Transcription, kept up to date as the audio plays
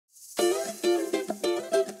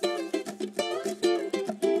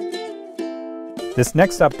This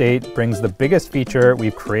next update brings the biggest feature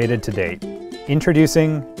we've created to date.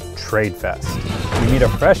 Introducing Tradefest. We meet a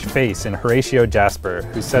fresh face in Horatio Jasper,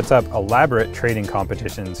 who sets up elaborate trading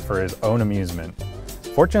competitions for his own amusement.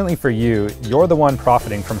 Fortunately for you, you're the one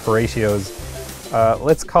profiting from Horatio's,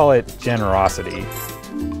 let's call it generosity.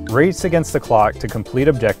 Race against the clock to complete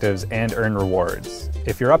objectives and earn rewards.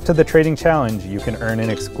 If you're up to the trading challenge, you can earn an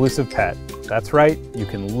exclusive pet. That's right, you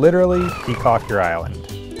can literally peacock your island.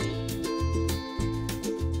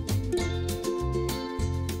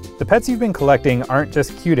 The pets you've been collecting aren't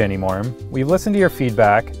just cute anymore. We've listened to your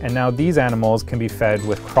feedback, and now these animals can be fed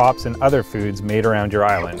with crops and other foods made around your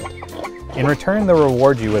island. In return, they'll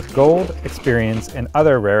reward you with gold, experience, and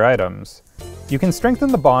other rare items. You can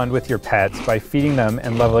strengthen the bond with your pets by feeding them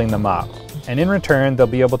and leveling them up, and in return, they'll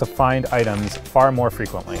be able to find items far more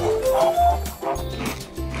frequently.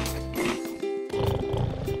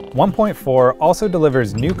 1.4 also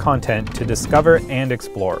delivers new content to discover and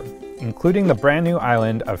explore, including the brand new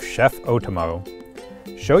island of Chef Otomo.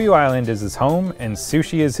 Shoyu Island is his home and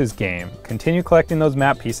sushi is his game. Continue collecting those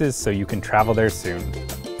map pieces so you can travel there soon.